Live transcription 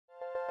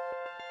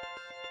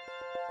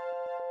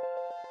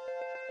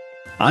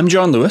I'm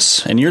John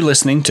Lewis, and you're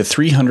listening to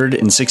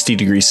 360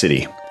 Degree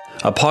City,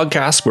 a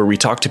podcast where we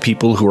talk to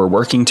people who are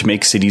working to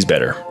make cities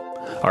better.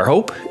 Our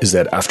hope is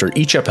that after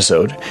each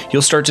episode,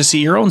 you'll start to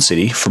see your own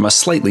city from a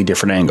slightly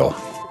different angle.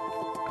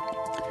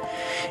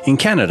 In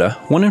Canada,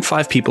 1 in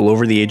 5 people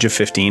over the age of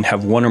 15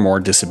 have one or more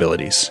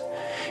disabilities.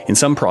 In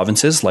some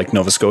provinces, like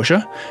Nova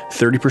Scotia,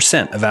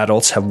 30% of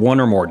adults have one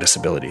or more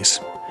disabilities.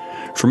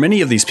 For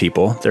many of these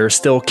people, there are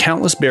still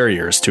countless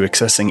barriers to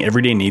accessing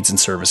everyday needs and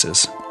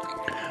services.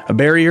 A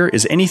barrier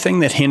is anything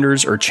that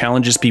hinders or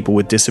challenges people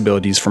with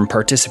disabilities from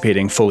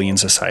participating fully in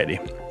society.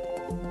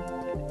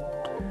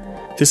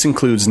 This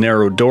includes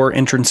narrow door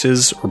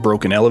entrances or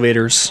broken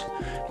elevators,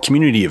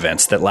 community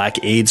events that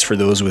lack aids for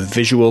those with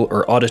visual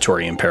or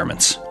auditory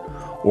impairments,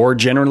 or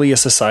generally a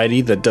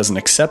society that doesn't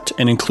accept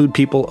and include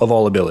people of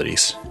all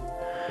abilities.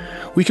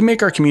 We can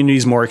make our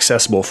communities more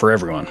accessible for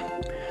everyone.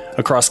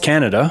 Across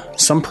Canada,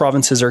 some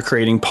provinces are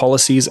creating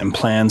policies and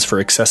plans for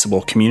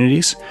accessible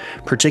communities,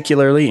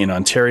 particularly in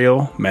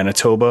Ontario,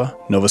 Manitoba,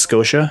 Nova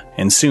Scotia,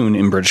 and soon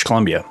in British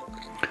Columbia.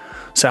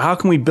 So how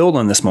can we build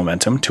on this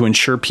momentum to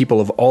ensure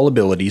people of all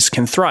abilities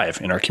can thrive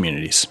in our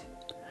communities?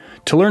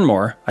 To learn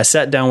more, I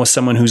sat down with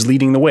someone who's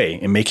leading the way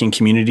in making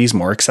communities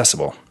more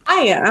accessible.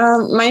 Hi,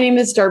 my name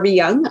is Darby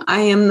Young. I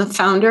am the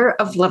founder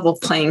of Level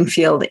Playing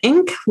Field,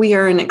 Inc. We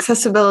are an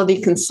accessibility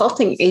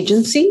consulting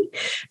agency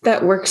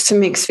that works to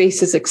make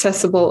spaces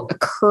accessible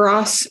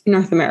across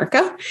North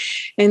America.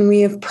 And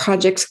we have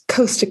projects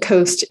coast to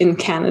coast in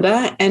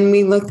Canada. And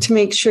we look to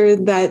make sure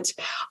that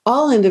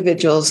all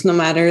individuals, no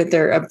matter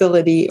their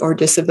ability or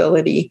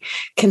disability,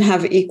 can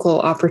have equal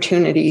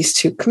opportunities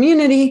to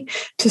community,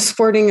 to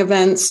sporting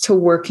events, to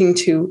working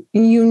to,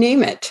 you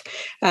name it,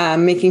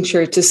 making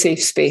sure it's a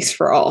safe space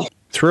for all.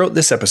 Throughout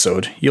this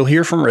episode, you'll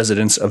hear from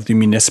residents of the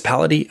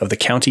municipality of the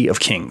County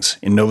of Kings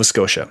in Nova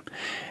Scotia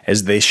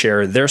as they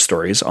share their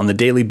stories on the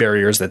daily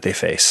barriers that they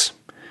face.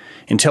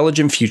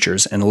 Intelligent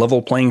Futures and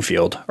Level Playing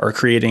Field are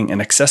creating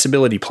an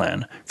accessibility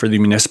plan for the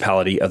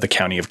municipality of the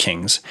County of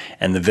Kings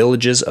and the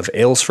villages of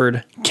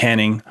Aylesford,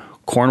 Canning,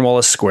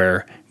 Cornwallis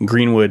Square,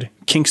 Greenwood,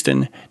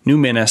 Kingston, New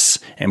Minas,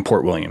 and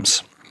Port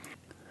Williams.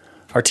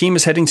 Our team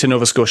is heading to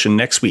Nova Scotia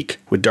next week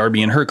with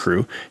Darby and her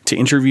crew to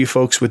interview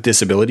folks with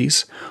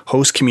disabilities,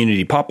 host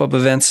community pop-up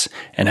events,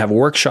 and have a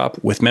workshop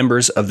with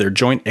members of their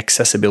Joint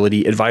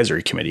Accessibility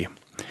Advisory Committee.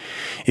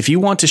 If you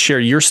want to share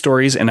your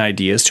stories and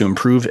ideas to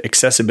improve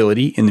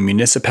accessibility in the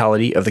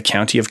municipality of the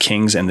County of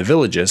Kings and the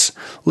villages,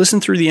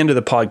 listen through the end of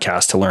the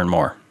podcast to learn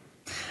more.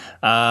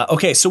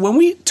 Okay, so when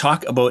we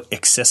talk about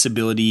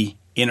accessibility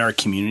in our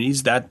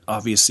communities, that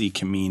obviously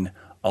can mean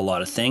a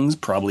lot of things,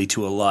 probably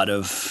to a lot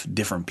of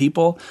different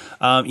people.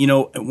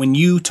 When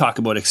you talk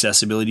about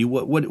accessibility,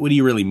 what do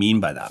you really mean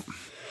by that?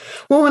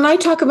 Well, when I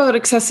talk about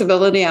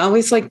accessibility, I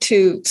always like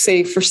to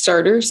say, for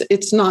starters,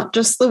 it's not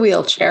just the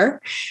wheelchair.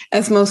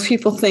 As most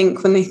people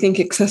think, when they think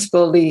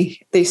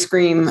accessibility, they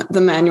scream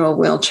the manual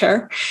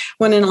wheelchair,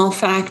 when in all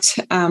fact,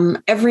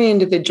 every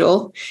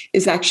individual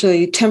is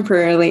actually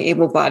temporarily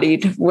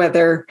able-bodied,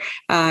 whether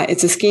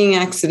it's a skiing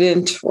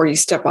accident or you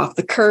step off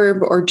the curb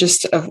or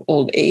just of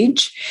old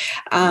age.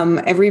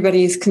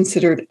 Everybody is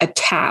considered a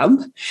tab.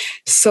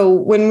 So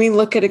when we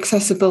look at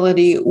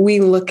accessibility, we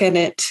look at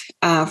it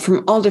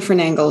from all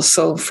different angles.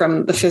 So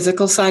from the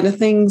physical side of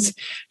things,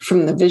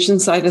 from the vision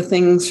side of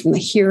things, from the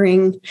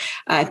hearing,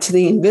 to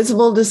the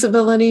invisible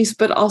disabilities,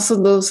 but also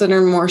those that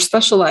are more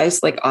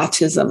specialized like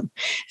autism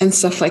and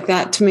stuff like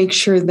that, to make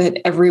sure that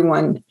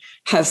everyone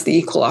has the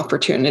equal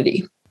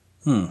opportunity.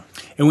 And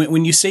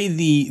when you say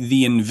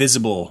the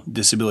invisible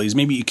disabilities,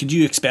 maybe could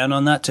you expand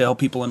on that to help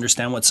people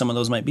understand what some of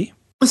those might be?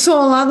 So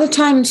a lot of the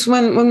times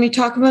when we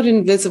talk about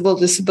invisible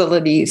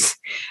disabilities,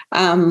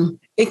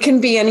 it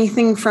can be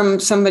anything from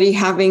somebody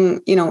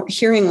having,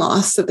 hearing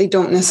loss that they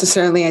don't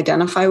necessarily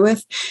identify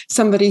with,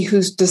 somebody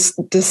who's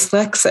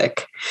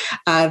dyslexic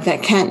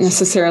that can't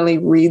necessarily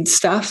read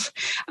stuff.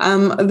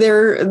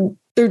 They're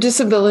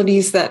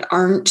disabilities that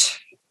aren't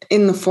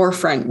in the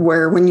forefront,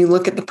 where when you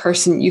look at the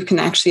person, you can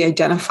actually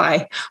identify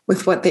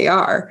with what they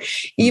are.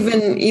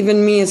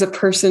 Even me as a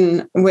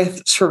person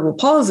with cerebral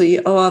palsy,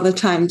 a lot of the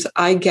times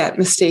I get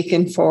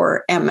mistaken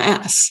for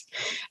MS.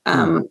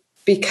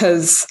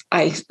 Because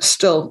I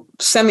still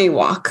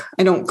semi-walk.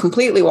 I don't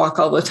completely walk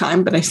all the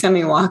time, but I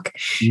semi-walk.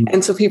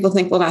 And so people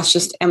think, well, that's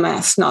just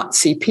MS, not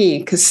CP,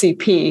 because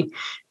CP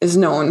is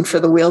known for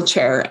the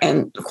wheelchair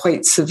and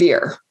quite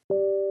severe.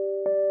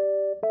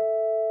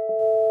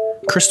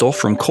 Crystal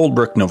from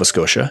Coldbrook, Nova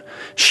Scotia,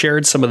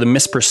 shared some of the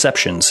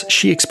misperceptions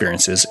she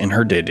experiences in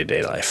her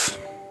day-to-day life.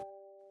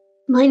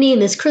 My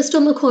name is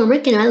Crystal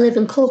McCormick, and I live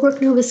in Coldbrook,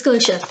 Nova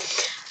Scotia.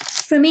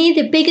 For me,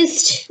 the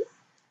biggest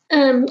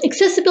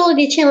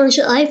accessibility challenge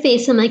that I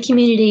face in my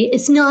community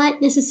is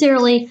not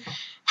necessarily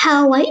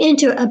how I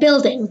enter a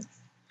building,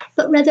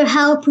 but rather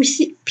how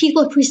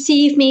people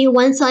perceive me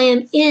once I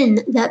am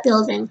in that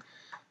building.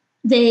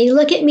 They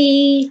look at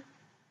me,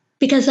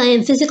 because I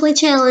am physically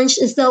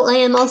challenged, as though I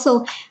am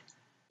also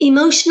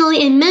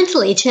emotionally and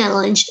mentally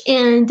challenged,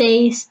 and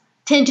they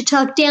tend to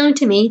talk down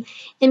to me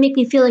and make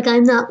me feel like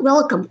I'm not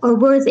welcome or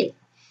worthy.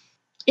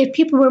 if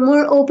people were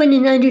more open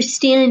and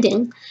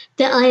understanding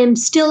that I am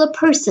still a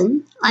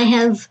person, I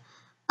have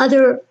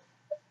other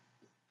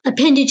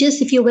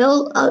appendages, if you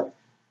will,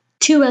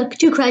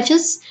 two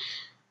crutches,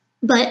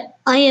 but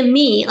I am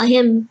me. I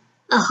am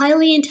a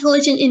highly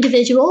intelligent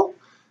individual,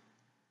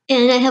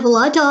 and I have a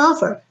lot to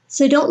offer.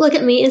 So don't look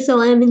at me as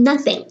though I'm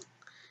nothing.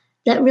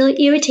 That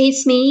really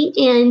irritates me,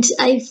 and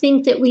I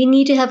think that we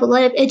need to have a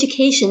lot of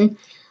education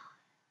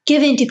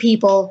given to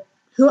people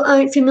who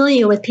aren't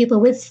familiar with people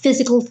with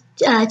physical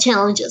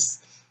challenges.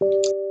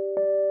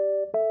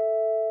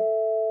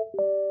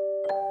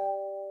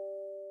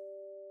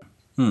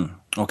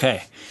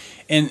 Okay.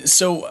 And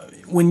so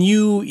when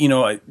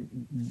you're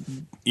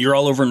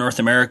all over North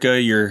America,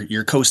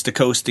 you're coast to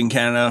coast in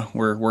Canada.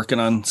 We're working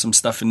on some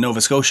stuff in Nova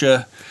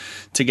Scotia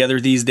together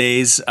these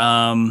days.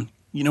 In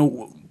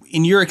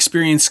your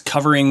experience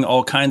covering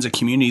all kinds of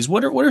communities,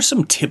 what are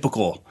some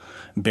typical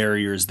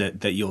barriers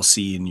that you'll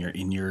see in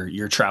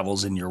your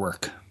travels and your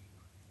work?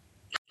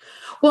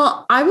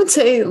 Well, I would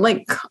say,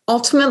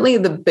 ultimately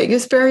the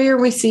biggest barrier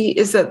we see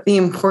is that the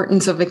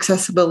importance of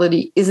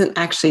accessibility isn't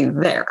actually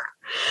there.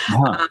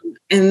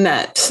 And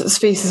that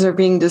spaces are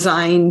being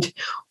designed,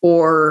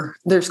 or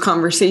there's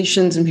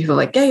conversations and people are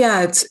like,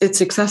 yeah,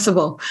 it's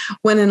accessible,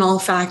 when in all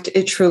fact,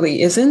 it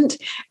truly isn't.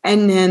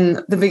 And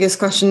then the biggest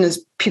question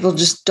is people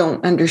just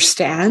don't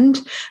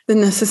understand the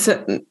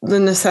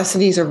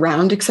necessities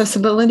around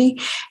accessibility,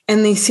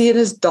 and they see it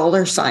as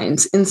dollar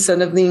signs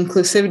instead of the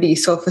inclusivity.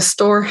 So if a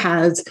store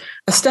has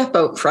a step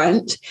out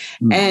front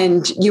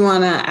and you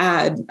want to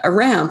add a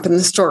ramp, and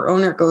the store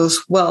owner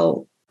goes,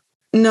 well,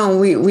 no,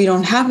 we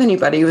don't have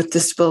anybody with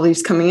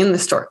disabilities coming in the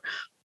store.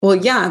 Well,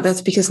 yeah,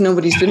 that's because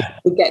nobody's been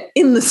able to get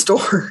in the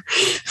store.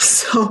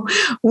 So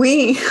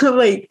we,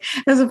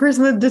 as a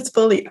person with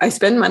disability, I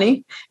spend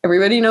money.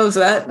 Everybody knows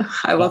that.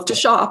 I love to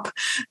shop.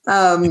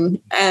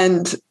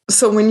 And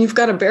so when you've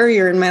got a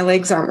barrier and my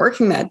legs aren't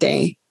working that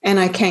day and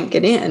I can't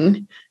get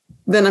in,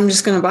 then I'm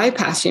just going to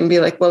bypass you and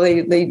be like, well,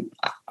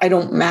 I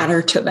don't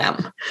matter to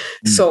them.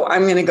 So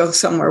I'm going to go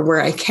somewhere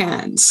where I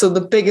can. So the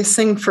biggest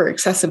thing for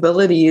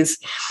accessibility is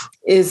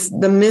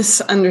the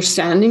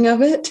misunderstanding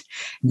of it,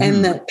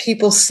 and that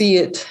people see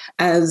it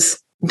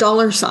as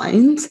dollar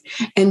signs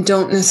and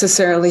don't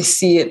necessarily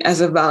see it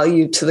as a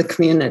value to the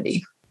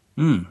community.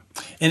 And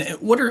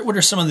what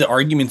are some of the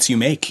arguments you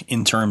make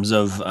in terms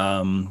of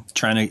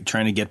trying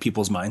to get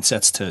people's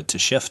mindsets to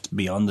shift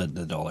beyond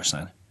the dollar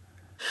sign?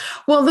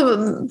 Well,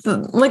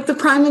 the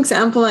prime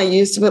example I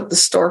used about the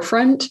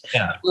storefront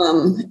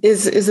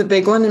is a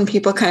big one, and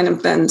people kind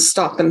of then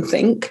stop and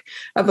think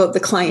about the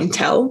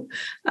clientele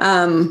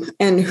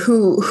and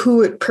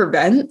who it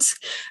prevents.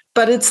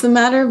 But it's the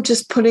matter of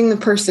just putting the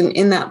person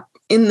in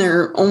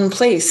their own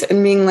place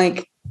and being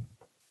like,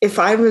 if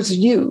I was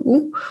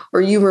you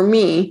or you were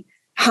me,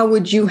 how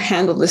would you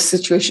handle this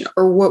situation,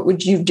 or what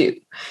would you do?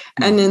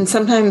 And then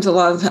sometimes a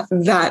lot of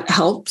that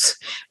helps,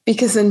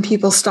 because then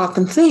people stop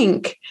and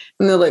think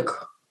and they're like,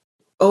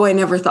 oh, I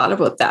never thought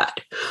about that.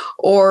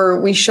 Or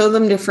we show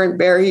them different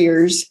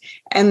barriers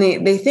and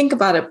they think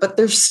about it, but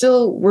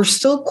we're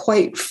still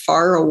quite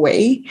far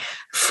away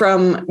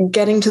from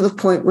getting to the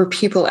point where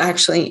people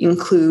actually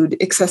include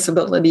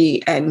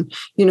accessibility and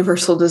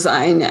universal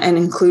design and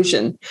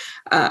inclusion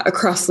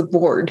across the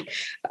board.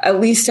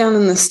 At least down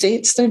in the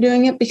States, they're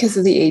doing it because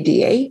of the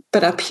ADA,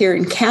 but up here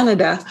in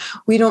Canada,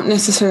 we don't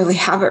necessarily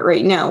have it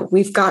right now.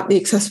 We've got the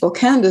Accessible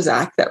Canada's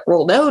Act that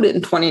rolled out in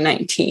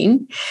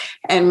 2019,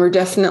 and we're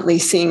definitely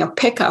seeing a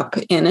pickup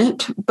in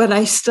it, but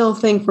I still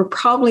think we're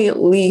probably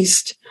at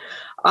least,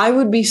 I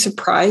would be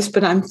surprised,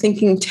 but I'm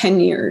thinking 10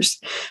 years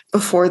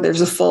before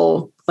there's a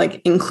full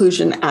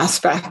inclusion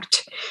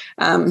aspect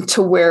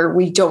to where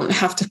we don't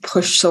have to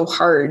push so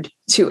hard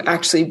to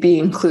actually be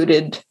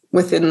included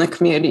within the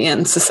community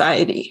and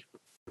society.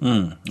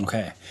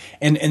 Okay.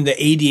 And the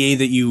ADA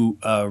that you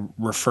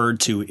referred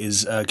to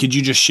is, could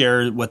you just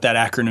share what that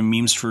acronym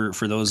means for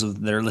those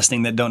that are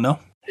listening that don't know?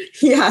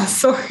 Yeah,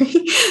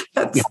 sorry.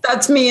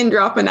 That's me and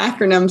dropping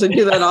acronyms. I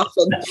do that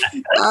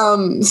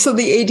often. So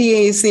the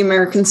ADA is the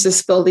Americans with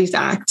Disabilities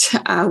Act,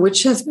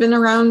 which has been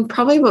around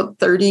probably about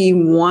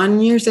 31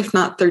 years, if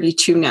not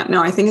 32 now.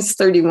 No, I think it's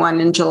 31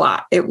 in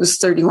July. It was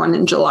 31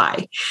 in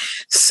July.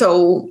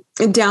 So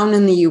down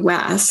in the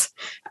US,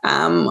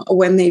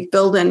 when they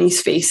build any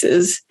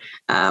spaces,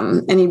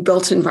 any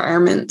built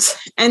environments,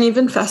 and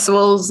even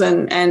festivals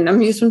and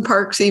amusement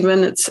parks,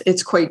 even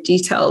it's quite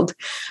detailed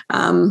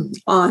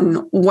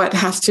on what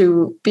has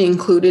to be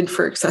included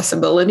for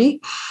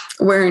accessibility.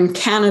 Where in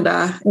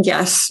Canada,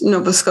 yes,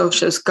 Nova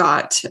Scotia's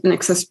got an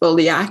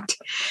Accessibility Act.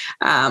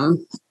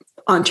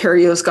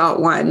 Ontario's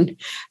got one.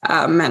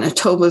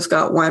 Manitoba's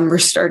got one. We're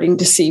starting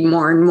to see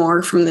more and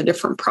more from the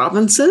different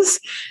provinces.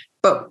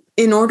 But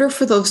in order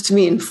for those to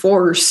be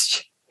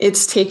enforced,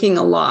 it's taking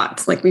a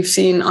lot. We've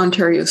seen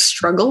Ontario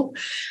struggle.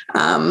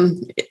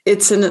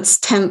 It's in its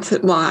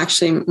 10th, well,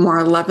 actually more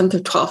 11th or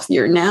 12th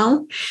year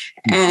now.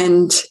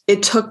 And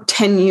it took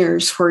 10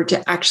 years for it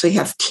to actually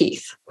have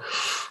teeth.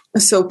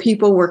 So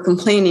people were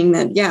complaining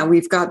that, yeah,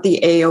 we've got the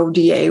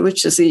AODA,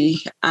 which is the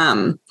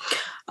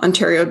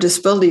Ontario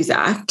Disabilities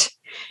Act,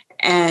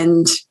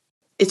 and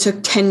it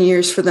took 10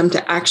 years for them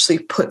to actually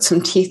put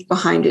some teeth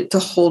behind it to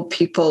hold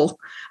people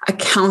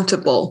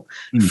accountable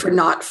for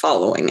not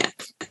following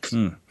it.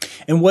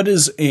 And what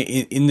is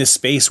in this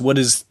space? What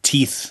does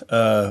teeth?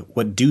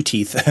 What do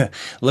teeth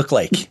look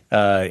like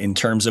in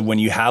terms of when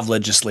you have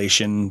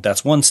legislation?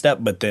 That's one step,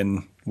 but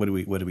then what do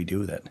we do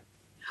with it?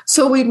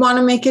 So we'd want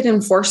to make it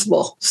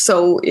enforceable.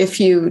 So if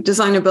you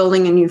design a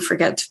building and you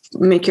forget to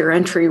make your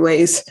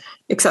entryways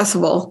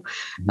accessible,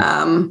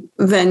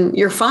 then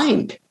you're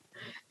fined.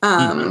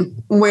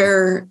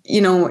 Where,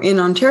 in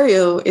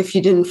Ontario, if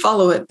you didn't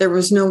follow it, there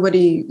was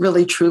nobody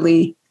really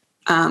truly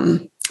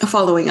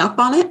following up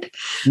on it.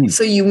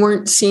 So you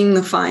weren't seeing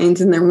the fines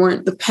and there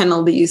weren't the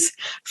penalties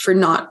for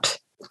not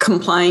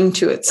complying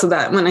to it. So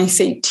that when I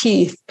say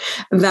teeth,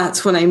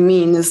 that's what I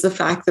mean, is the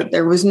fact that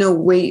there was no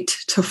weight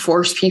to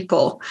force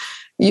people.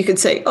 You could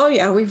say, oh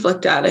yeah, we've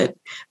looked at it,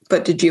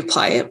 but did you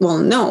apply it? Well,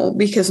 no,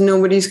 because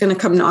nobody's going to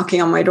come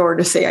knocking on my door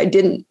to say I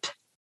didn't.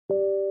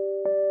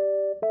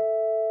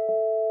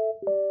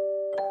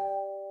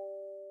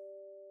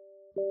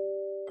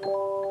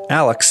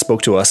 Alex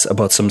spoke to us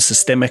about some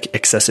systemic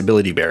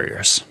accessibility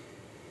barriers.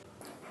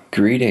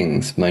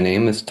 Greetings, my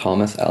name is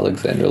Thomas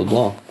Alexander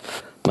LeBlanc.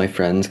 My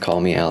friends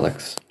call me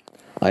Alex.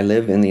 I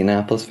live in the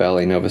Annapolis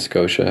Valley, Nova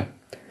Scotia.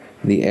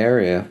 The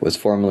area was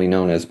formerly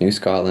known as New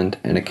Scotland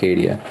and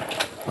Acadia.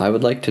 I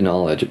would like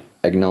to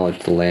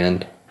acknowledge the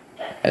land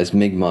as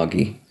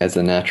Mi'kma'ki as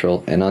the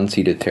natural and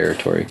unceded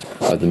territory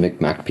of the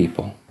Mi'kmaq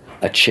people.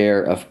 A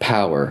chair of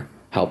power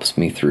helps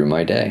me through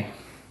my day.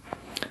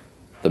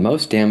 The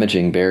most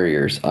damaging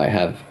barriers I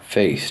have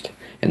faced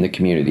in the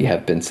community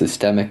have been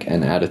systemic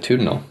and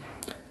attitudinal.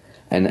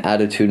 An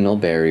attitudinal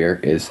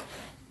barrier is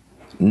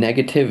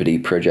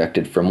negativity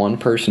projected from one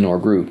person or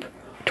group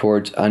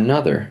towards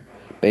another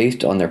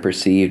based on their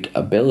perceived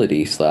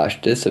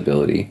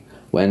ability/disability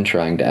when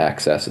trying to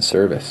access a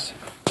service.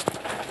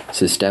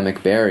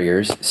 Systemic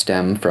barriers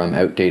stem from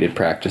outdated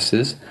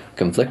practices,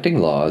 conflicting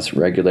laws,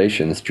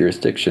 regulations,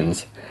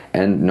 jurisdictions,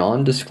 and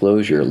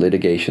non-disclosure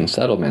litigation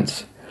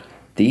settlements.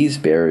 These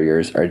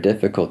barriers are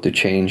difficult to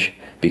change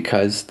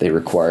because they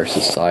require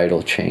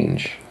societal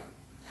change.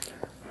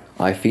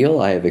 I feel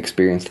I have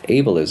experienced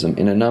ableism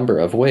in a number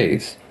of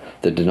ways.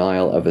 The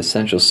denial of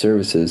essential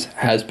services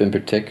has been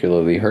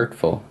particularly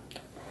hurtful.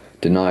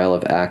 Denial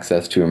of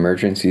access to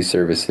emergency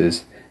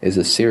services is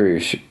a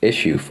serious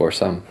issue for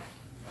some.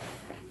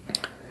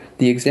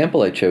 The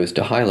example I chose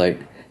to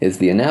highlight is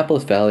the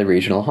Annapolis Valley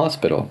Regional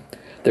Hospital.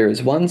 There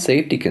is one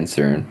safety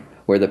concern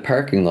where the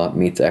parking lot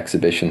meets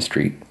Exhibition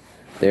Street.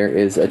 There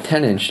is a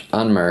 10-inch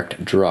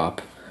unmarked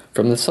drop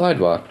from the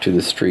sidewalk to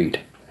the street,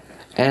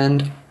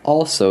 and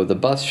also the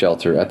bus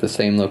shelter at the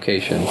same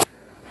location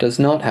does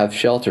not have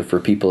shelter for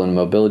people in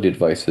mobility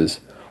devices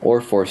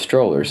or for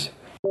strollers.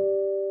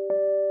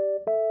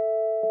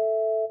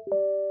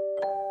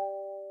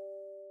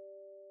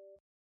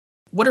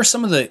 What are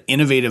some of the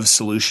innovative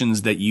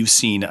solutions that you've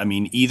seen? I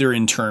mean, either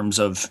in terms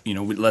of,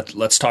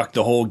 let's talk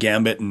the whole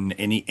gambit and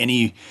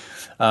any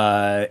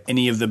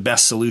of the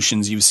best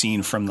solutions you've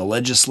seen from the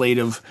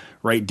legislative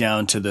right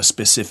down to the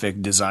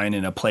specific design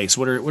in a place.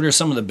 What are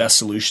some of the best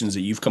solutions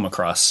that you've come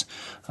across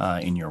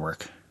in your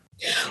work?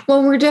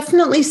 Well, we're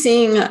definitely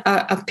seeing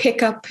a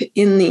pickup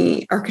in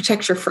the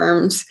architecture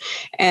firms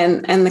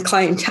and the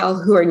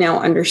clientele who are now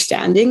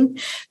understanding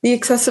the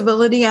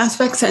accessibility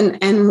aspects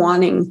and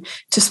wanting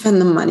to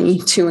spend the money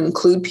to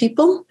include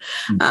people.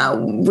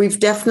 We've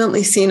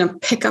definitely seen a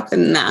pickup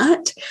in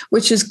that,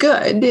 which is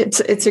good.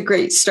 It's a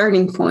great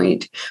starting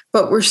point,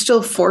 but we're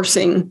still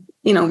forcing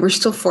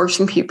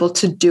people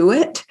to do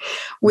it,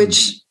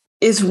 which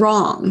is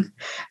wrong.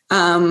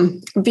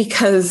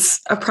 Because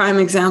a prime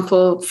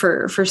example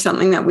for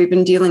something that we've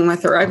been dealing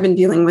with, or I've been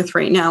dealing with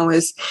right now,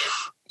 is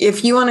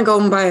if you want to go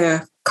and buy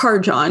a car,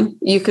 John,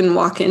 you can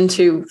walk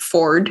into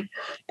Ford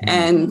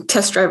and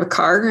test drive a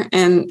car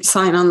and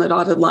sign on the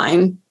dotted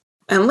line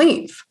and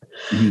leave.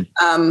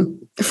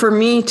 For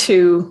me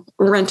to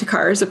rent a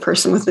car as a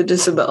person with a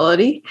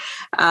disability,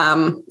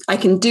 I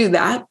can do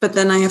that, but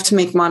then I have to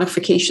make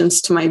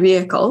modifications to my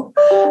vehicle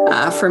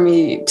for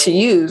me to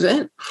use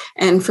it.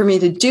 And for me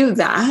to do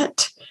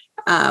that,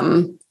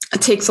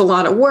 it takes a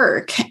lot of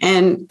work.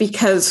 And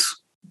because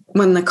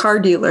when the car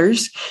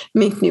dealers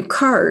make new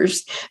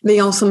cars, they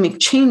also make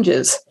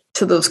changes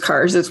to those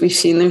cars. As we've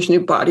seen, there's new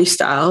body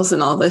styles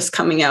and all this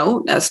coming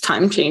out as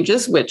time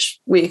changes, which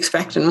we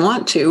expect and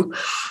want to.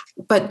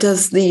 But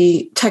does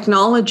the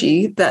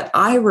technology that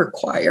I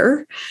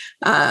require,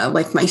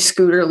 like my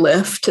scooter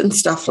lift and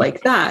stuff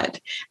like that,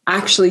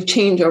 actually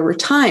change over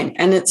time?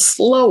 And it's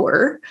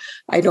slower.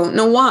 I don't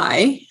know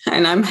why.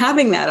 And I'm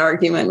having that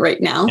argument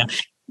right now. Yeah.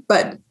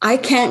 But I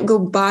can't go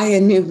buy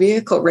a new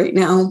vehicle right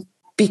now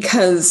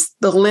because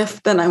the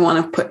lift that I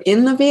want to put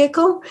in the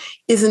vehicle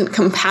isn't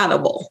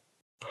compatible.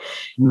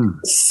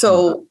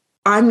 So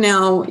I'm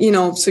now,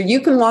 so you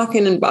can walk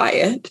in and buy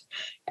it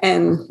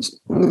And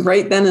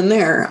right then and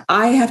there,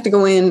 I have to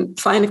go in,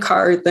 find a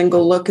card, then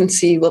go look and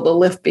see, will the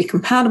lift be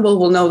compatible?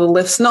 Well, no, the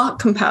lift's not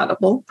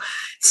compatible.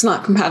 It's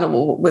not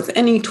compatible with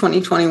any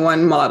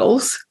 2021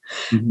 models.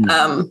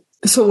 Mm-hmm.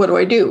 So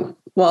what do?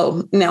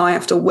 Well, now I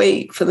have to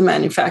wait for the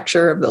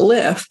manufacturer of the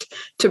lift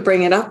to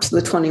bring it up to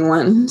the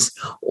 21s,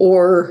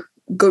 or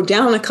go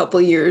down a couple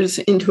of years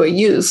into a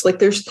used. Like,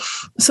 there's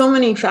so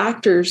many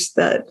factors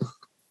that,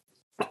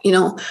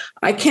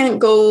 I can't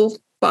go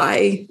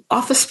buy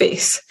office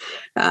space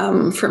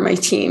for my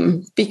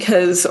team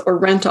or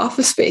rent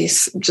office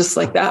space just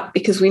like that,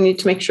 because we need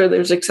to make sure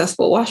there's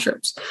accessible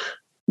washrooms.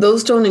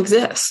 Those don't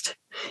exist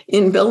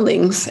in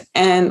buildings.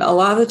 And a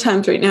lot of the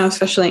times right now,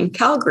 especially in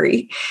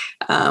Calgary,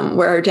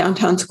 where our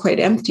downtown's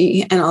quite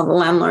empty and all the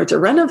landlords are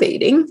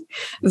renovating,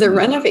 they're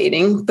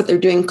renovating, but they're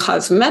doing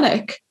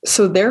cosmetic.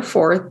 So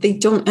therefore, they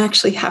don't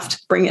actually have to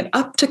bring it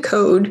up to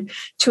code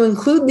to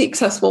include the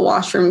accessible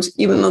washrooms,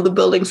 even though the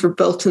buildings were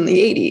built in the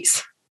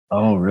 80s.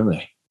 Oh,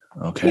 really?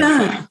 Okay.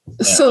 Yeah.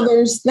 So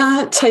there's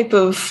that type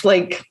of,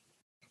 like,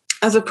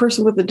 as a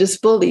person with a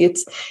disability,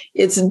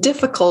 it's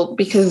difficult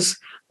because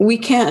we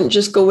can't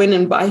just go in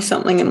and buy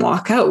something and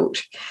walk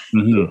out.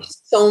 Mm-hmm.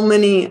 So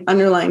many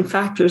underlying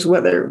factors,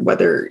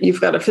 whether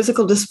you've got a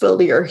physical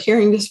disability or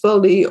hearing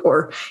disability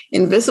or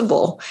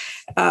invisible,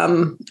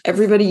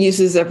 everybody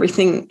uses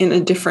everything in a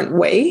different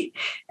way.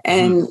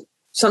 And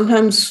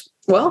sometimes,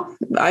 well,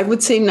 I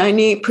would say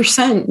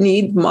 98%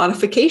 need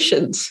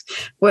modifications,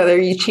 whether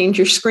you change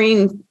your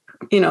screen,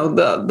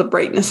 the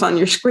brightness on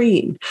your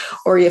screen,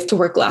 or you have to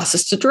wear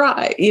glasses to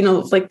drive,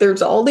 like,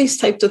 there's all these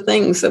types of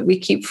things that we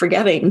keep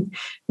forgetting,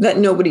 that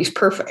nobody's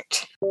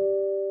perfect.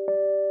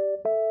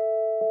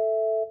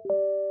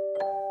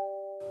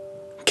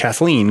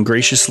 Kathleen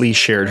graciously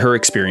shared her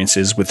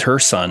experiences with her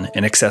son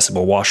in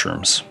accessible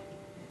washrooms.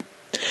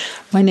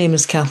 My name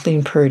is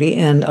Kathleen Purdy,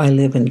 and I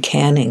live in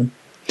Canning.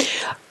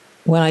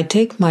 When I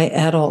take my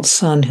adult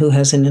son who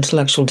has an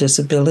intellectual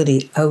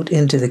disability out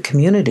into the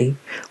community,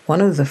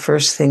 one of the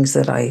first things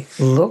that I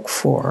look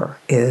for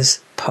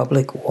is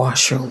public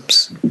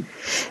washrooms.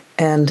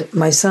 And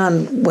my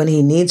son, when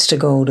he needs to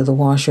go to the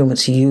washroom,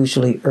 it's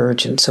usually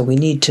urgent, so we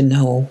need to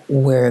know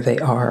where they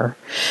are.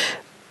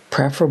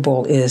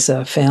 Preferable is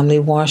a family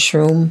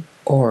washroom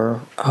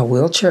or a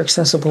wheelchair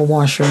accessible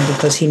washroom,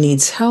 because he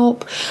needs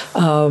help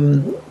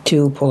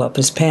to pull up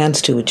his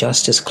pants, to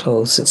adjust his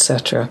clothes,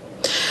 etc.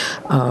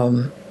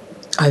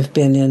 I've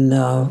been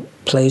in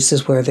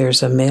places where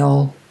there's a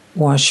male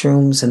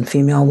washrooms and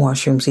female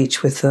washrooms,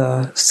 each with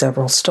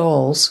several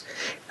stalls.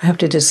 I have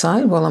to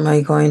decide, well, am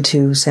I going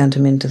to send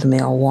him into the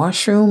male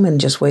washroom and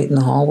just wait in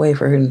the hallway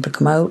for him to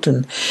come out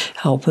and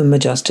help him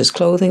adjust his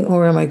clothing,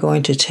 or am I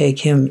going to take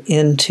him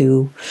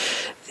into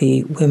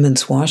the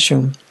women's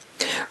washroom?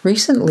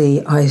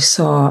 Recently, I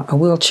saw a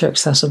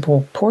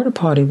wheelchair-accessible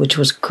porta-potty, which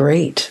was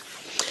great.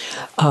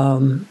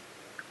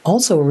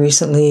 Also,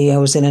 recently, I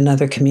was in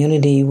another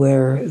community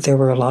where there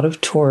were a lot of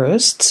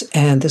tourists,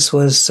 and this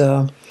was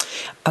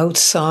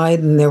outside,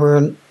 and there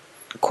were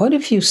quite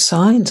a few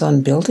signs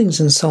on buildings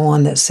and so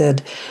on that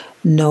said,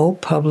 "No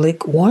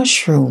public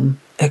washroom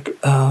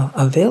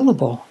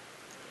available."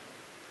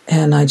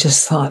 And I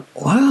just thought,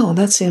 wow,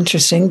 that's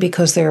interesting,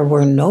 because there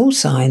were no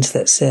signs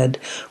that said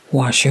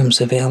washrooms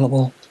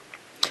available.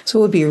 So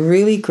it would be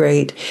really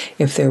great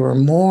if there were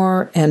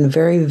more and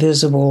very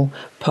visible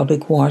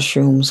public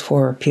washrooms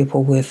for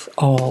people with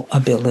all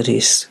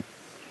abilities.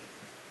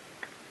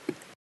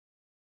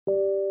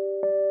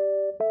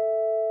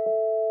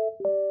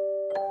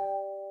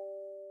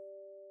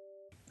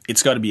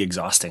 It's got to be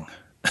exhausting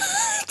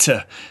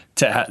to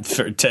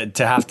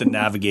have to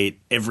navigate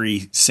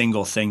every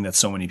single thing that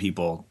so many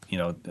people,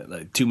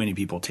 too many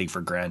people take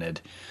for granted.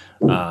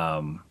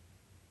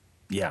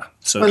 Yeah.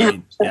 So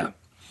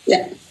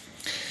yeah.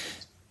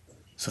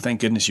 So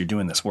thank goodness you're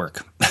doing this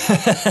work.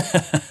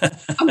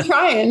 I'm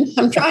trying.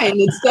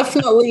 It's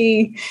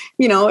definitely,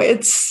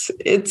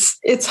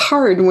 it's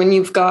hard when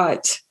you've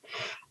got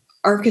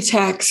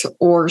architects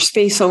or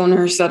space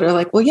owners that are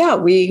like, well, yeah,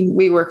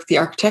 we work with the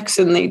architects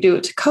and they do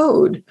it to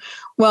code.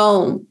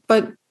 Well,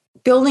 but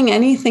building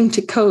anything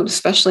to code,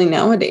 especially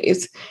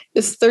nowadays,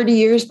 is 30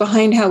 years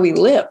behind how we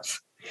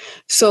live.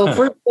 So if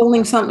we're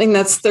building something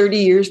that's 30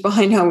 years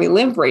behind how we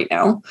live right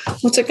now,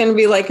 what's it going to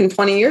be like in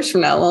 20 years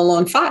from now, let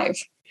alone 5?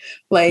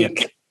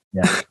 Like,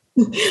 yeah.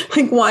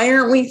 Like, why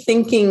aren't we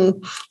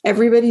thinking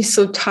everybody's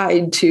so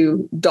tied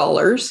to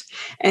dollars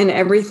and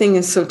everything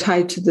is so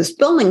tied to this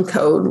building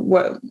code,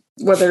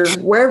 whether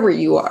wherever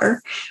you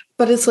are?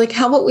 But it's like,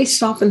 how about we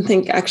stop and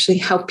think actually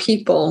how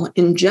people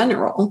in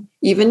general,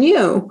 even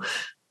you,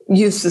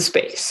 use the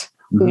space?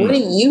 Mm-hmm. What do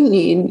you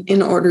need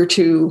in order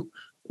to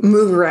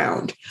move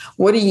around?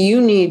 What do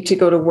you need to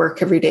go to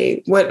work every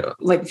day?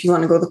 Like if you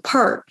want to go to the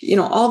park,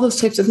 all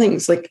those types of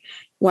things. Like,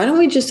 why don't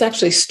we just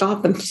actually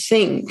stop and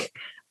think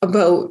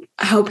about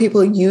how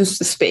people use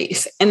the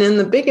space? And then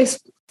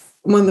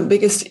one of the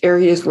biggest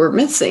areas we're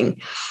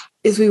missing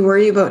is we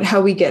worry about how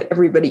we get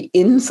everybody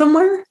in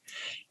somewhere.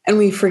 And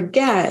we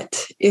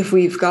forget if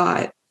we've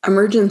got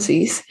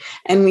emergencies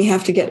and we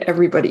have to get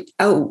everybody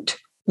out,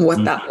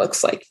 what that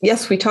looks like.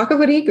 Yes, we talk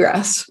about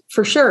egress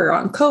for sure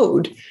on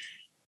code,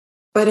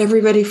 but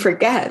everybody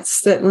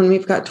forgets that when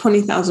we've got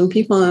 20,000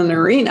 people in an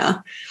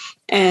arena,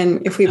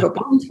 and if we have a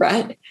bomb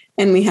threat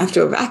and we have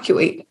to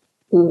evacuate,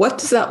 what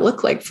does that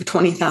look like for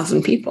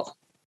 20,000 people?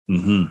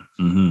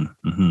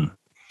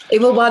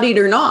 Able-bodied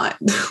or not,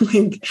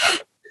 like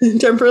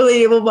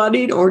temporarily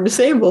able-bodied or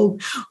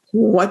disabled,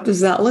 what does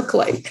that look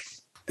like?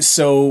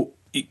 So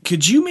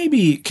could you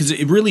maybe, because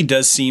it really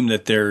does seem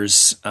that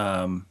there's,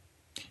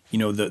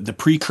 the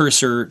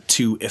precursor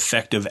to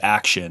effective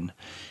action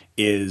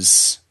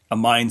is a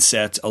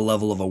mindset, a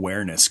level of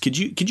awareness. Could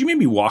you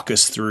maybe walk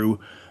us through,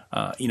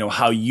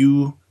 how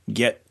you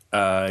get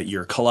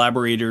your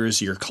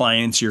collaborators, your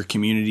clients, your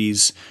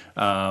communities?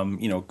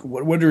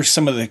 What are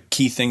some of the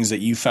key things that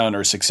you found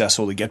are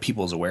successful to get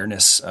people's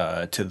awareness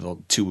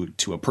to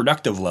a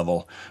productive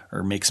level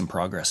or make some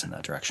progress in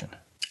that direction?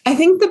 I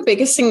think the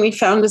biggest thing we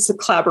found is the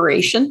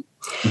collaboration.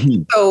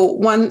 Mm-hmm. So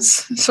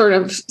once sort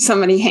of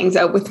somebody hangs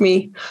out with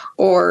me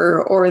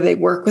or they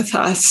work with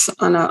us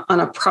on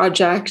a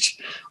project,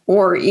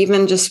 or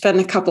even just spend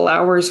a couple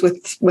hours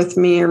with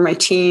me or my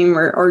team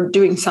or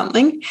doing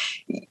something,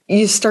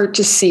 you start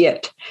to see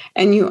it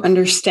and you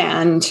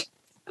understand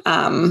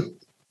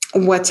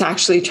what's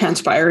actually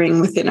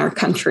transpiring within our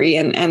country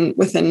and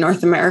within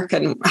North America,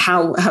 and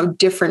how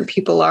different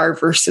people are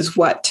versus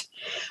what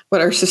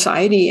our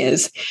society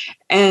is.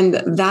 And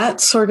that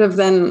sort of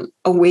then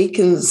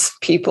awakens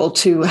people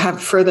to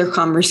have further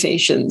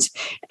conversations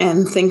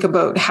and think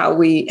about how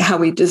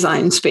we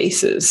design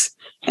spaces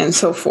and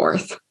so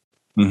forth.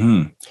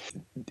 Mm-hmm.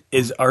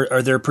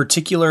 Are there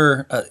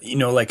particular,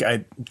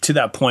 to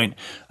that point,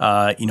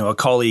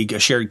 a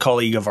shared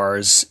colleague of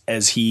ours,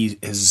 as he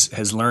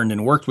has learned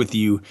and worked with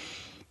you,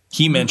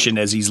 he mentioned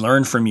as he's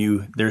learned from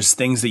you, there's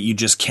things that you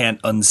just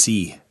can't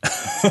unsee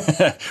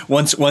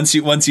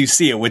once you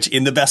see it, which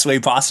in the best way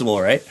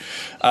possible, right?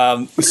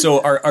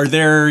 So are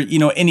there,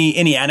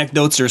 any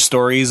anecdotes or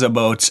stories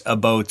about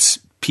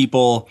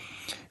people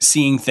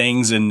seeing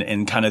things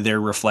and kind of their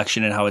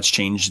reflection and how it's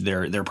changed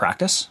their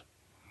practice?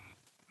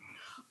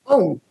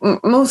 Oh,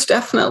 most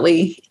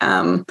definitely.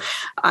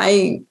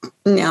 I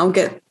now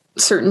get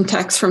certain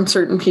texts from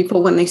certain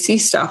people when they see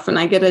stuff, and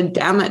I get a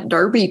 "damn it,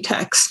 Darby"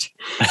 text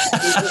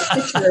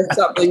or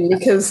something,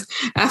 because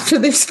after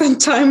they've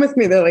spent time with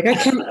me, they're like, I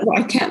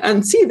can't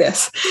unsee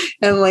this.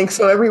 And like,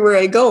 so everywhere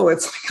I go,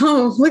 it's like,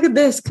 oh, look at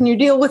this. Can you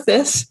deal with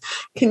this?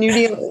 Can you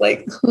deal,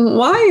 like,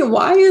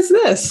 why is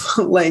this?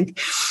 Like,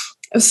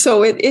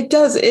 so it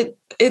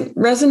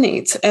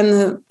resonates.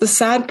 And the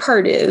sad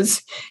part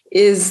is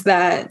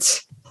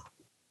that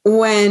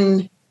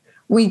when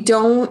we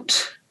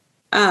don't,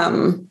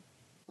 when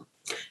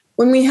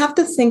we have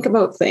to think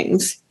about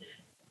things,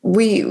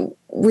 we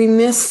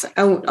miss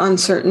out on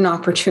certain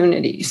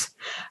opportunities.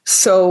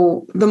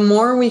 So the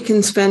more we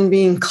can spend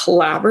being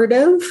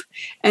collaborative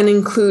and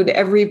include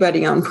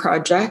everybody on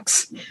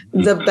projects,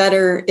 the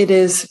better it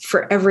is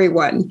for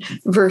everyone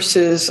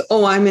versus,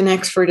 oh, I'm an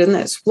expert in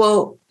this.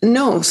 Well,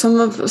 no, some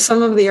of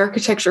the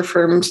architecture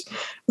firms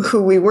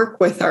who we work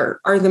with are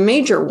the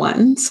major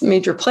ones,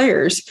 major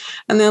players.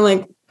 And they're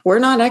like, we're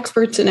not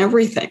experts in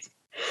everything.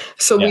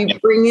 So we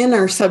bring in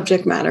our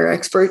subject matter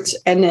experts,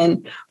 and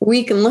then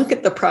we can look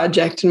at the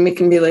project and we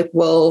can be like,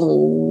 well,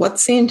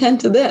 what's the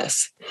intent of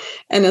this?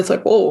 And it's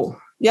like, oh,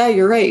 yeah,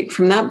 you're right.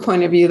 From that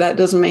point of view, that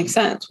doesn't make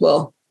sense.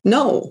 Well,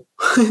 no,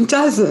 it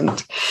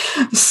doesn't.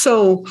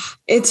 So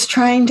it's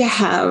trying to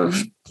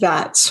have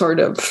that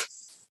sort of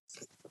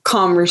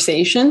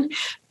conversation.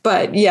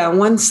 But yeah,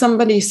 once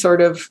somebody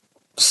sort of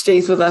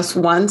stays with us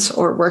once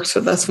or works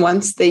with us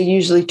once, they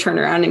usually turn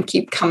around and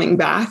keep coming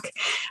back.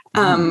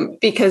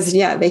 Because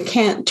they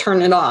can't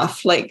turn it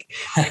off. Like,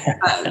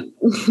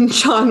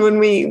 Sean, when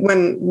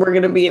we're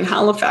going to be in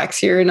Halifax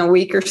here in a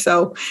week or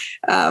so,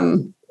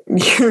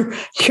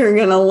 you're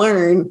going to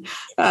learn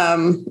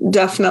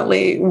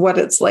definitely what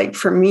it's like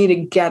for me to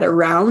get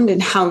around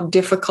and how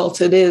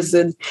difficult it is.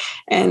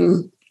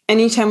 And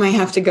anytime I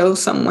have to go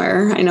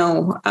somewhere, I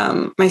know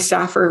my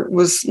staffer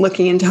was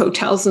looking into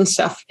hotels and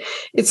stuff.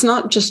 It's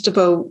not just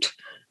about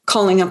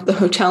calling up the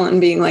hotel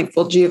and being like,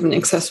 well, do you have an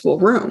accessible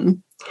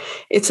room?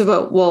 It's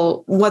about,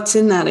 well, what's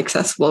in that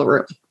accessible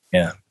room?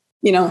 Yeah.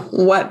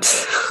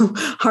 What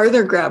are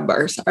there grab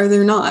bars? Are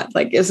there not?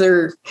 Like, is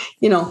there,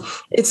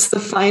 it's the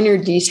finer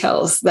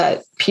details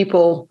that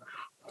people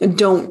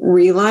don't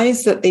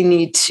realize that they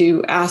need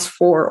to ask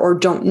for or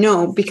don't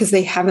know because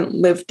they haven't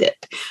lived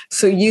it.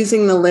 So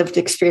using the lived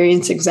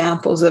experience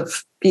examples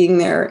of being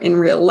there in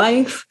real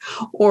life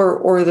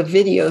or the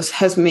videos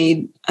has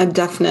made a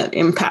definite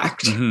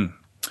impact. Mm-hmm.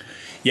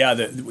 Yeah.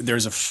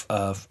 There's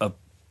a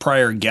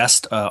prior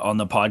guest on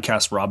the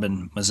podcast,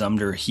 Robin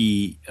Mazumder,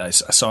 I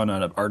saw in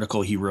an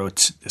article he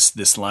wrote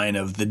this line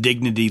of "the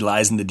dignity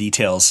lies in the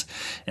details,"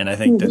 and I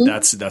think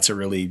that's a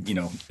really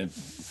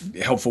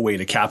helpful way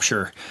to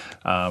capture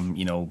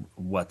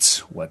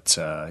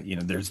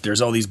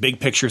there's all these big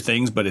picture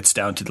things, but it's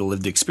down to the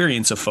lived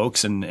experience of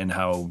folks and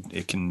how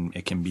it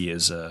can be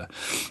as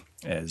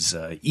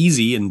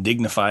easy and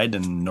dignified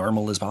and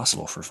normal as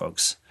possible for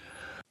folks.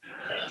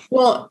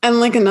 Well, and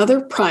like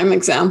another prime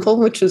example,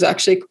 which was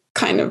actually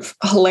kind of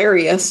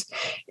hilarious,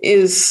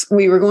 is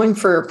we were going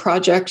for a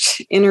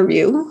project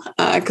interview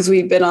because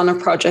we'd been on a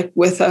project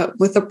with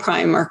a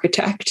prime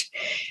architect,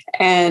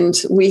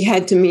 and we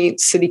had to meet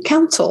city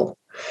council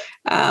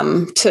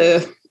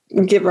to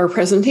give our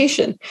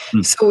presentation.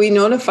 So we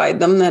notified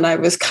them that I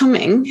was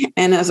coming,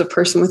 and as a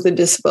person with a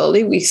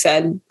disability, we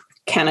said,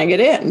 "Can I get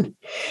in?"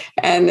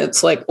 And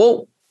it's like,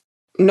 well,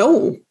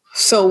 no.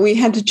 So we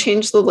had to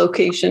change the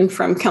location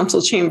from council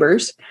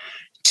chambers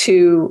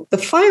to the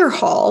fire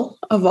hall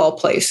of all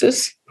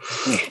places.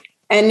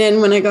 And then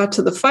when I got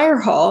to the fire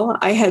hall,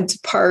 I had to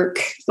park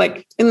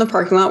like in the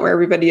parking lot where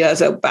everybody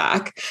does out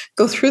back,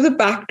 go through the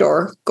back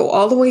door, go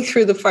all the way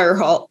through the fire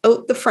hall,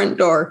 out the front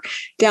door,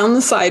 down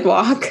the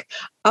sidewalk,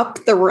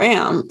 up the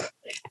ramp,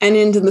 and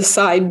into the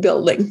side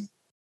building.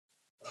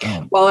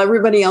 While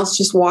everybody else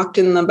just walked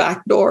in the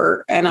back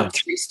door and up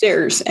 3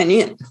 stairs and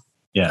in.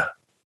 Yeah.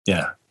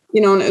 Yeah.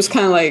 You know, and it was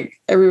kind of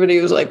like,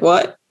 everybody was like,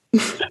 what?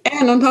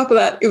 And on top of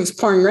that, it was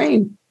pouring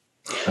rain,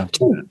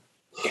 too,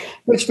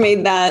 which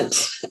made that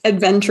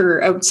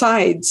adventure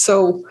outside.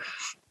 So,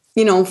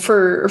 you know,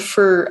 for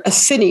a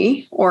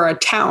city or a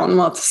town,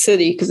 well, it's a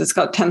city because it's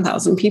got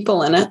 10,000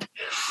 people in it,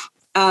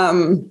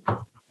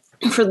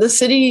 for the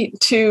city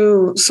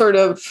to sort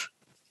of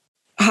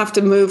have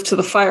to move to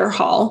the fire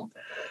hall,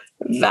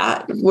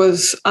 that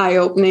was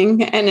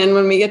eye-opening. And then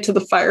when we get to the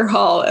fire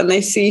hall and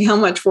they see how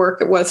much work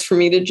it was for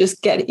me to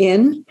just get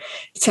in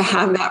to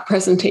have that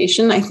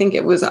presentation, I think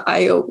it was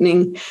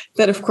eye-opening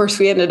that, of course,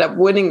 we ended up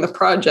winning the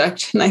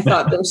project. And I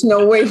thought there's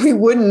no way we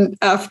wouldn't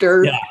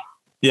after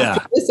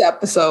this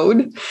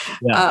episode.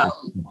 Yeah.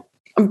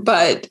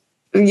 But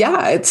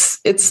yeah,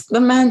 it's the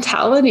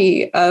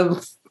mentality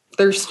of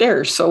there's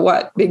stairs. So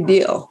what? Big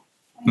deal.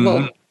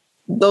 Well,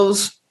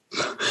 those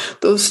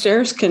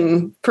stairs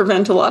can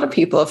prevent a lot of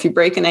people. If you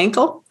break an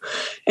ankle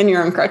and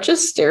you're on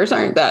crutches, stairs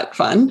aren't that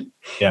fun.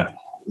 Yeah.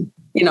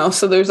 You know,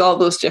 so there's all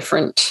those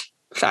different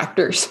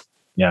factors.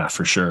 Yeah,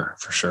 for sure.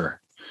 For sure.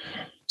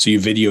 So you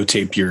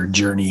videotaped your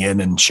journey in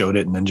and showed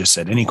it and then just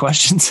said, any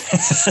questions?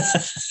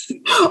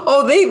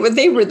 Oh,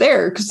 they were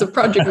there because the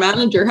project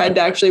manager had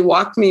to actually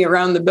walk me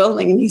around the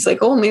building. And he's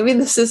like, oh, maybe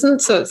this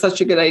isn't such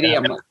a good idea.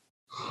 I'm like,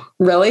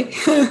 really?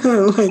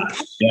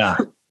 Yeah.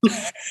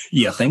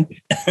 You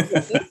think?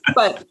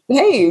 But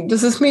hey,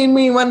 does this mean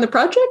we won the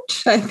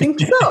project? I think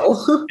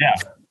so. Yeah.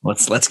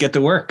 Let's get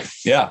to work.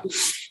 Yeah.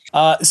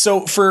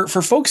 So for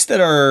folks that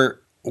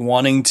are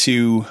wanting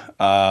to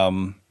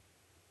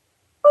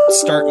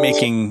start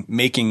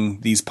making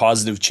these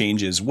positive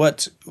changes,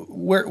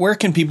 where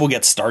can people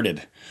get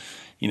started?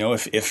 You know,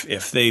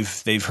 if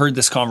they've heard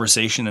this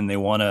conversation and they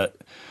want to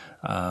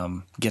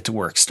get to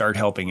work, start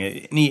helping.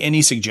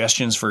 Any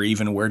suggestions for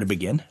even where to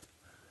begin?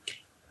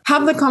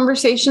 Have the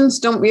conversations.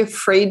 Don't be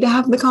afraid to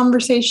have the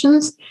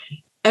conversations,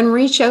 and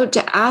reach out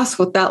to ask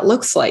what that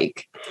looks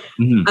like.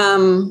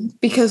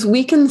 Because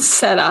we can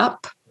set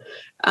up,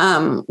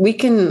 we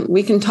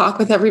can talk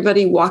with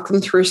everybody, walk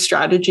them through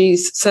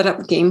strategies, set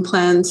up game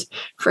plans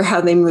for how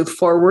they move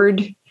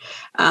forward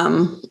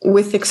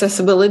with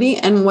accessibility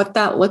and what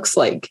that looks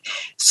like,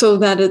 so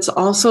that it's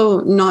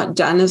also not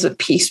done as a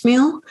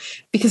piecemeal,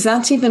 because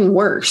that's even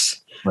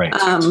worse. Right.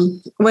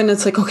 When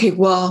it's like, okay,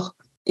 well,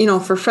 you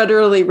know, for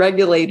federally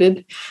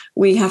regulated,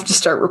 we have to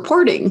start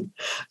reporting.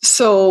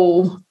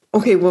 So,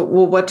 okay, well,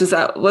 what does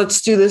that,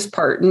 let's do this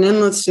part and then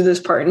let's do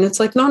this part. And it's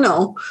like,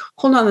 no,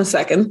 hold on a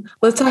second.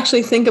 Let's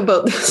actually think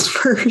about this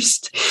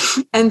first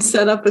and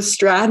set up a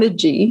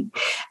strategy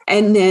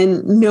and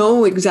then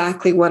know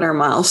exactly what our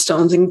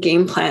milestones and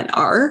game plan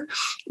are.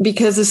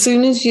 Because as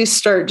soon as you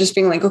start just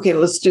being like, okay,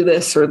 let's do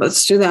this or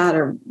let's do that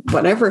or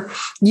whatever,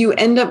 you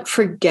end up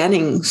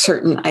forgetting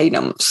certain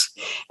items.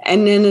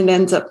 And then it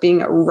ends up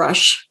being a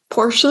rush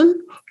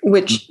portion,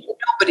 which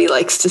nobody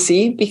likes to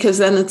see, because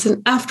then it's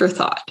an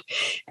afterthought.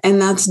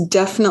 And that's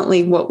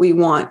definitely what we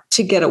want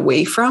to get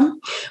away from.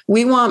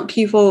 We want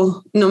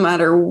people, no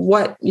matter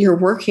what you're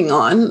working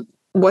on,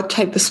 what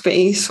type of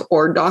space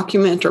or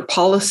document or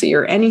policy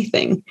or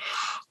anything,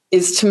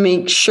 is to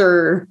make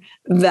sure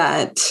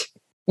that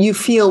you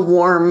feel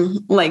warm,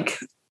 like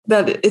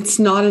that it's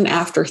not an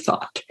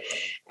afterthought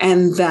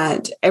and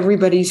that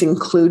everybody's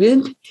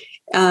included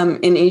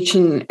in each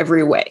and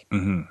every way.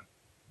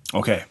 Mm-hmm.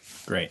 Okay,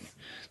 great.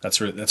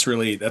 That's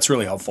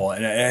really helpful.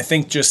 And I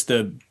think just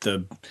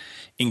the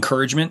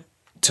encouragement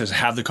to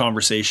have the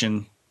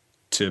conversation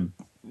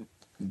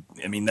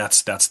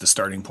that's the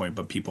starting point,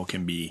 but people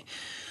can be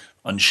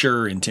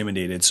unsure,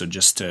 intimidated. So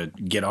just to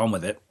get on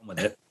with it.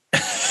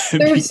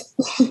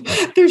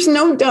 There's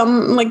no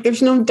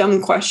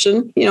dumb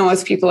question, you know,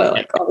 as people are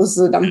like, oh, this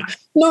is a dumb.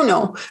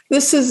 No,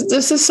 this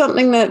is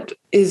something that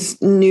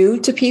is new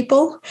to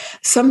people.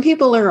 Some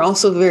people are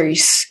also very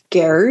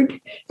scared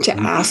to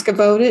ask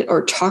about it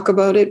or talk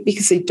about it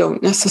because they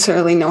don't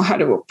necessarily know how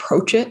to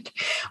approach it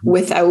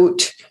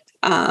without,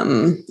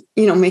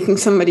 making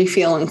somebody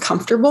feel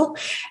uncomfortable.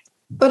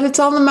 But it's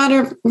all a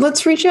matter of,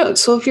 let's reach out.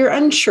 So if you're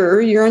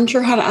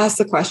unsure how to ask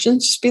the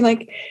questions, just be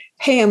like,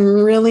 hey, I'm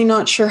really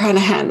not sure how to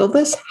handle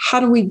this. How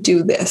do we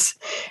do this?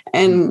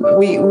 And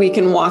we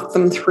can walk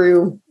them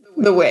through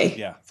the way.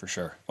 Yeah, for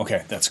sure.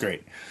 Okay, that's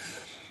great.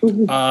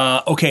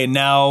 Mm-hmm. Okay,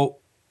 now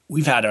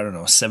we've had, I don't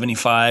know,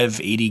 75,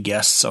 80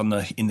 guests in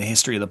the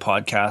history of the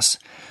podcast,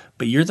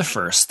 but you're the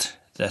first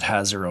that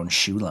has her own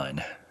shoe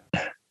line.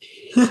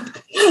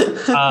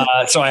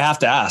 So I have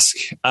to ask.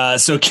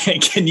 So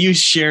can you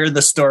share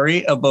the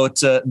story about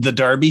the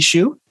Darby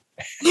shoe?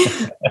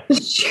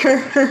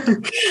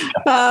 Sure.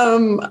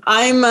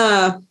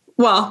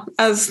 Well,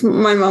 as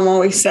my mom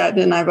always said,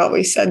 and I've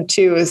always said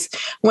too, is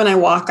when I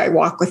walk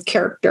with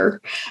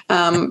character,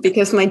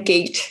 because my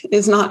gait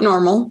is not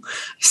normal.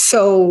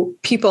 So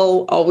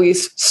people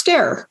always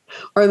stare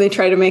or they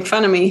try to make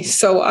fun of me.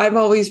 So I've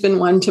always been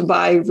one to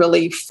buy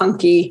really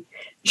funky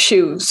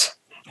shoes.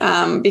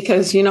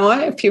 Because you know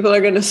what, if people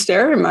are going to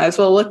stare, you might as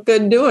well look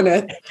good doing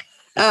it.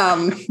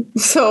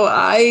 So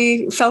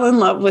I fell in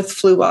love with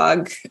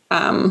Flubog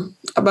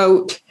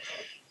about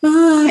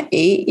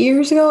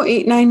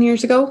 8, 9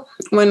 years ago,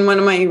 when one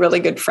of my really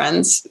good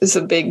friends is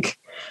a big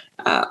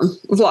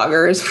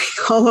vlogger, as we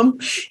call him.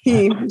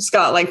 He's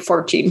got like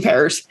 14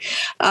 pairs.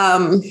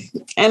 And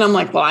I'm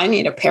like, well, I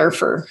need a pair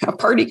for a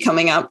party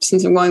coming up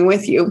since I'm going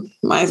with you.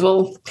 Might as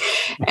well.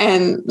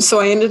 And so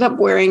I ended up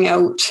wearing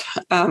out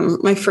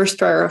my first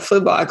pair of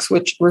Flubogs,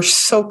 which were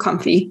so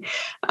comfy.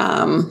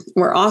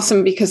 Were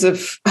awesome because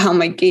of how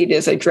my gait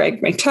is. I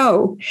dragged my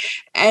toe.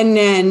 And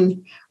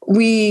then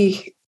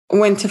we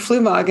went to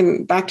Flubog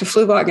and back to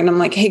Flubog. And I'm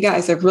like, hey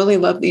guys, I really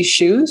love these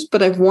shoes,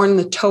 but I've worn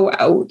the toe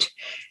out.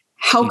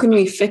 How can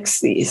we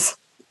fix these?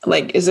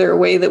 Like, is there a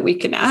way that we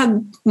can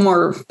add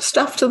more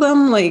stuff to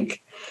them?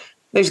 Like,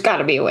 there's got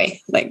to be a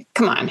way. Like,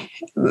 come on,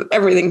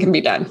 everything can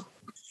be done.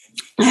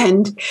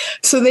 And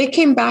so they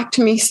came back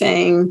to me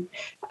saying,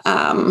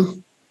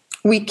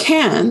 we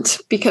can't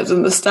because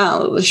of the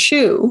style of the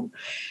shoe.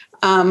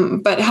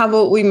 But how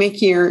about we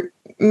make you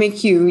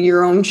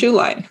your own shoe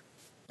line?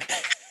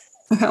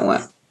 I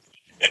went,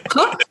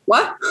 huh?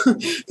 What?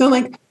 They're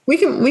like, we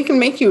can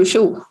make you a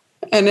shoe.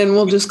 And then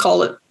we'll just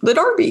call it the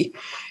Darby.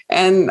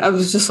 And I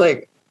was just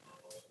like,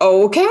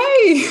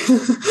 okay,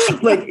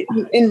 like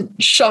in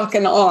shock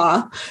and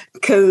awe,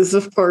 because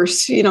of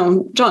course, you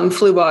know, John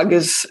Flubog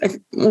is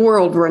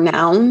world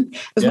renowned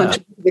as much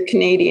as the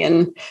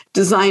Canadian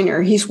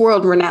designer. He's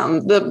world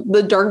renowned.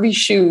 The Darby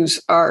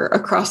shoes are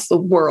across the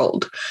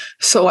world.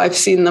 So I've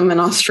seen them in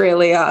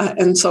Australia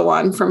and so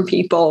on from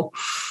people.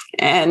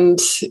 And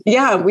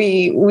yeah,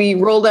 we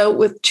rolled out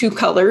with 2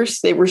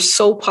 colors. They were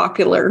so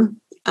popular.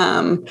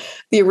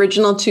 The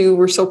original 2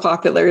 were so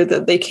popular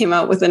that they came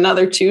out with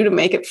another 2 to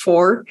make it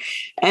 4.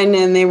 And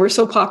then they were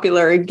so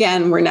popular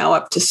again, we're now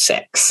up to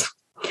 6.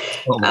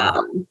 Oh,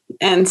 wow.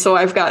 And so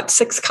I've got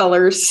 6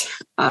 colors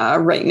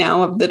right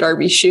now of the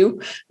Darby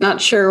shoe.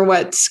 Not sure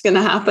what's going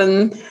to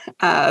happen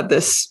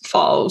this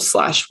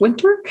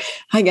fall/winter.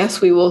 I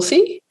guess we will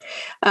see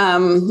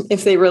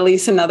if they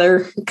release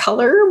another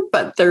color,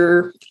 but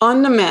they're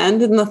on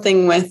demand. And the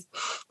thing with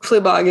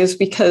Flubog is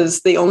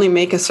because they only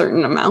make a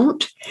certain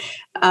amount,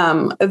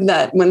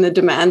 that when the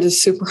demand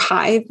is super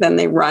high, then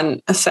they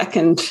run a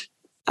second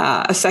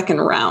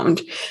round.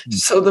 Mm-hmm.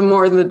 So the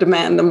more the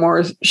demand, the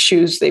more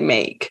shoes they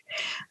make.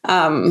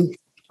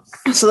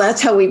 So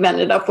that's how we've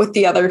ended up with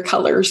the other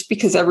colors,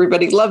 because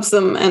everybody loves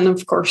them. And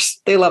of course,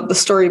 they love the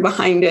story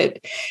behind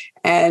it.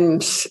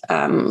 And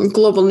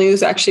Global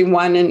News actually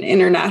won an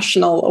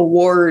international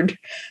award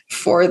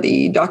for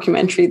the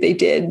documentary they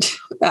did,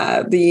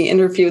 the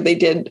interview they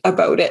did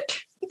about it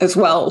as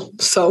well.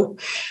 So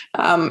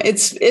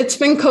it's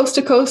been coast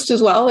to coast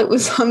as well. It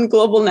was on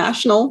Global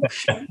National.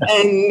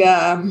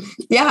 And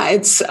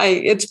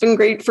it's been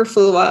great for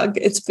Flubog.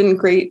 It's been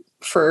great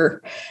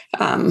for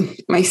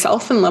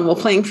myself and Level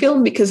Playing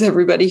Field, because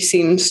everybody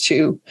seems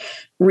to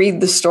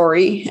read the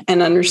story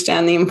and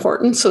understand the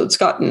importance. So it's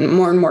gotten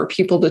more and more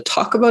people to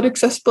talk about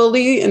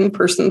accessibility in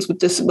persons with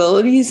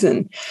disabilities,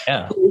 and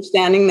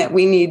understanding that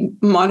we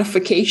need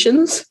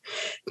modifications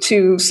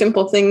to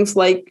simple things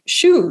like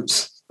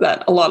shoes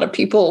that a lot of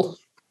people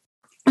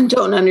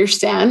don't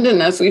understand.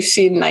 And as we've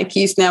seen,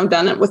 Nike's now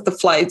done it with the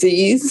Fly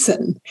Z's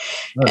and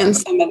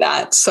some of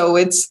that. So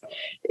it's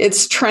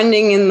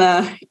trending in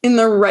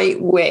the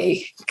right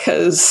way,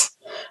 because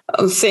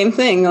same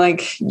thing,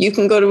 like you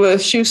can go to a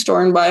shoe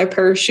store and buy a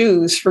pair of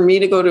shoes. For me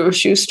to go to a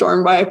shoe store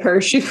and buy a pair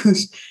of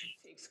shoes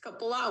takes a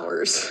couple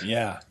hours.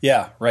 Yeah.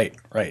 Right.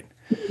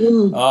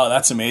 Mm-hmm. Oh,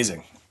 that's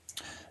amazing.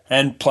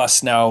 And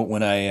plus now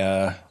when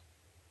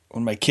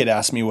my kid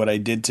asks me what I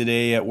did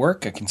today at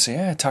work, I can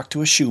say, I talked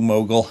to a shoe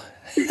mogul.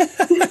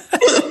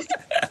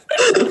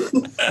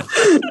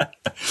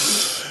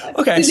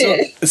 Okay,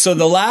 so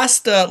the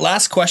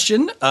last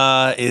question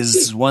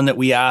is one that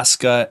we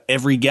ask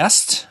every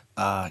guest.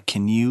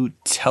 Can you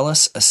tell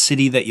us a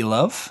city that you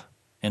love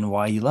and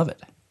why you love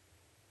it?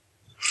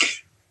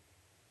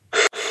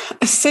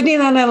 A city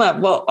that I love.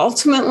 Well,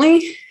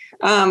 ultimately,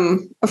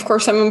 of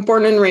course, I'm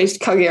born and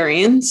raised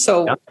Calgarian,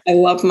 so I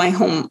love my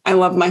home. I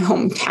love my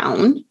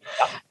hometown.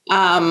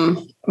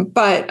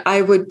 But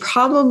I would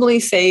probably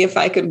say if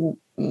I could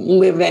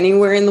live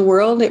anywhere in the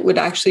world, it would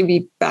actually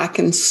be back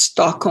in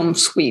Stockholm,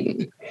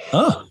 Sweden.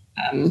 Oh.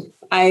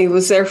 I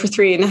was there for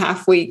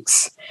 3.5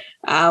 weeks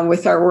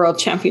with our World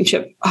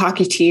Championship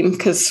hockey team,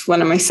 because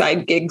one of my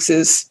side gigs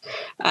is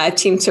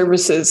team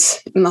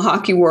services in the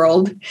hockey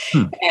world.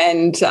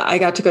 And I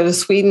got to go to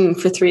Sweden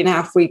for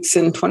 3.5 weeks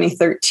in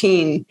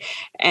 2013.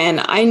 And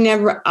I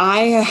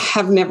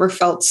have never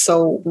felt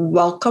so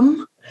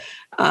welcome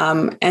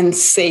and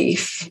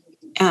safe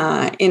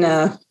in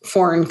a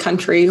foreign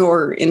country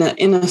or in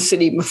a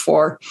city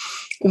before,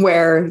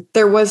 where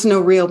there was no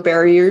real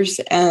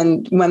barriers.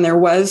 And when there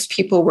was,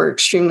 people were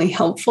extremely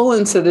helpful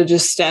instead of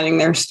just standing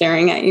there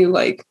staring at you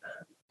like,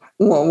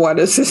 well, what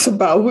is this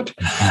about?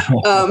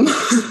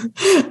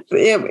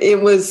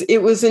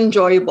 It was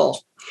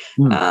enjoyable.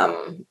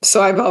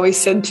 So I've always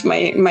said to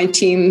my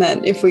team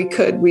that if we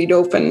could, we'd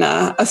open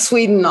a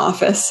Sweden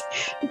office.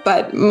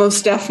 But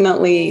most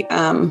definitely,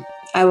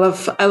 I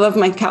love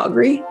my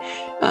Calgary.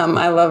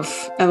 I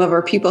love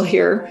our people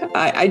here.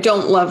 I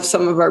don't love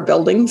some of our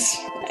buildings,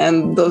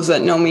 and those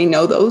that know me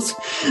know those.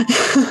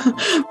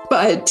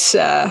 But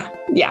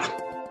yeah.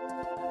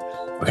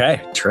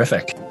 Okay,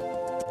 terrific.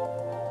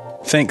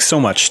 Thanks so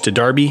much to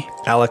Darby,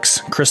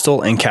 Alex,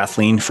 Crystal, and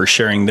Kathleen for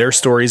sharing their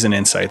stories and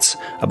insights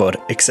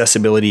about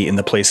accessibility in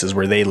the places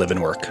where they live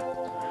and work.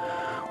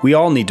 We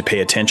all need to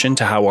pay attention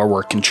to how our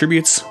work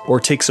contributes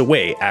or takes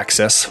away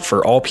access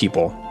for all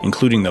people,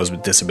 including those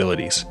with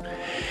disabilities.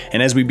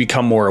 And as we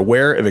become more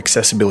aware of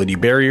accessibility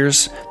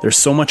barriers, there's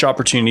so much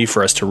opportunity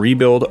for us to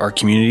rebuild our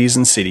communities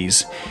and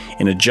cities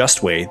in a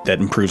just way that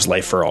improves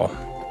life for all.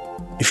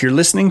 If you're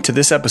listening to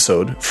this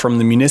episode from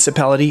the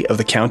municipality of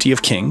the County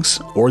of Kings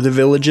or the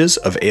villages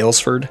of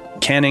Aylesford,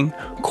 Canning,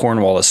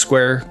 Cornwallis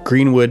Square,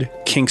 Greenwood,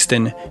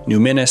 Kingston, New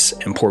Minas,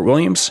 and Port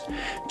Williams,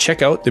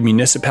 check out the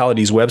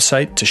municipality's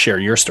website to share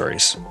your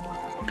stories.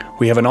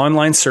 We have an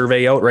online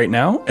survey out right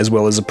now, as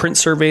well as a print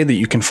survey that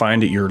you can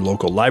find at your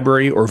local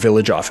library or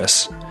village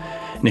office.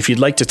 And if you'd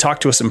like to talk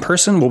to us in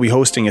person, we'll be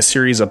hosting a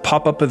series of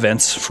pop-up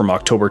events from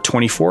October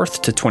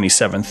 24th to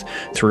 27th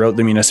throughout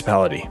the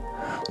municipality.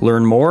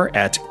 Learn more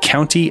at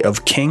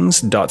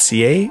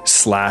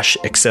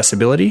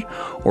countyofkings.ca/accessibility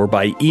or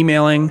by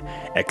emailing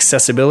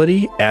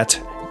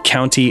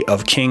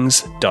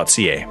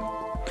accessibility@countyofkings.ca.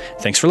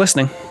 Thanks for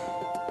listening.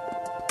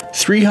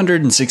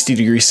 360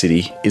 Degree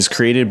City is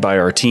created by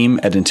our team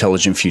at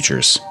Intelligent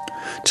Futures.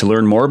 To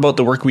learn more about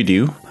the work we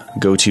do,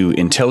 go to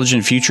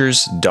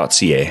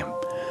intelligentfutures.ca.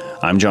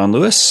 I'm John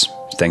Lewis.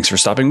 Thanks for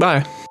stopping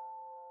by.